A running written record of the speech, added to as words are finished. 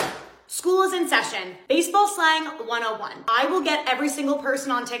School is in session. Baseball slang 101. I will get every single person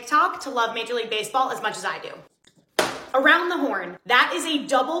on TikTok to love Major League Baseball as much as I do. Around the horn. That is a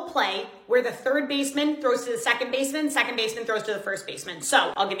double play where the third baseman throws to the second baseman throws to the first baseman.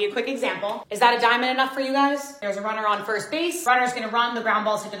 So I'll give you a quick example. Is that a diamond enough for you guys? There's a runner on first base. Runner's gonna run, the ground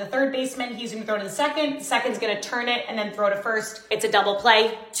ball's hit to the third baseman. He's gonna throw to the second's gonna turn it and then throw to first. It's a double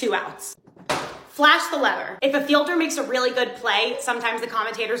play, 2 outs. Flash the leather. If a fielder makes a really good play, sometimes the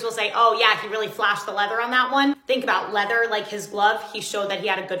commentators will say, oh yeah, he really flashed the leather on that one. Think about leather like his glove. He showed that he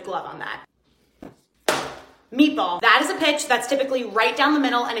had a good glove on that. Meatball. That is a pitch that's typically right down the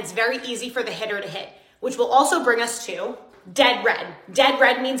middle and it's very easy for the hitter to hit, which will also bring us to dead red. Dead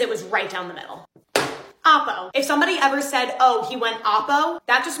red means it was right down the middle. Oppo. If somebody ever said, oh, he went oppo,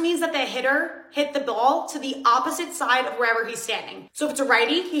 that just means that the hitter hit the ball to the opposite side of wherever he's standing. So if it's a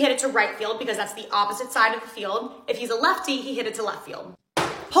righty, he hit it to right field because that's the opposite side of the field. If he's a lefty, he hit it to left field.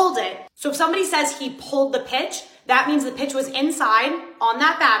 Pulled it. So if somebody says he pulled the pitch, that means the pitch was inside on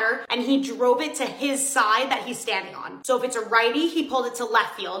that batter and he drove it to his side that he's standing on. So if it's a righty, he pulled it to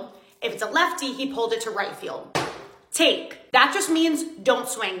left field. If it's a lefty, he pulled it to right field. Take. That just means don't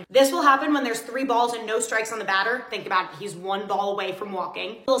swing. This will happen when there's 3 balls and no strikes on the batter. Think about it, he's 1 ball away from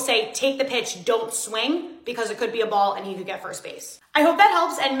walking. He'll say, take the pitch, don't swing, because it could be a ball and he could get first base. I hope that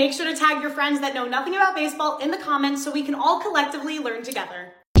helps, and make sure to tag your friends that know nothing about baseball in the comments so we can all collectively learn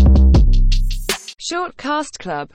together. Short Cast Club